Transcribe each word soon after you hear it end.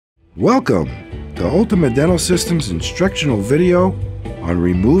Welcome to Ultima Dental System's instructional video on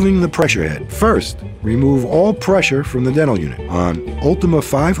removing the pressure head. First, remove all pressure from the dental unit. On Ultima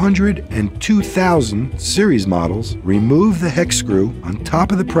 500 and 2000 series models, remove the hex screw on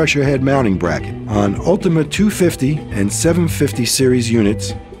top of the pressure head mounting bracket. On Ultima 250 and 750 series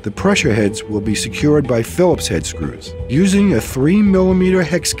units, the pressure heads will be secured by Phillips head screws. Using a 3mm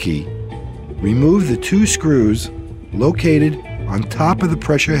hex key, remove the two screws located on top of the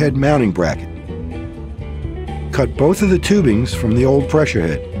pressure head mounting bracket. Cut both of the tubings from the old pressure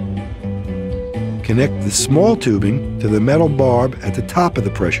head. Connect the small tubing to the metal barb at the top of the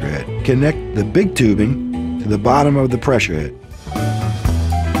pressure head. Connect the big tubing to the bottom of the pressure head.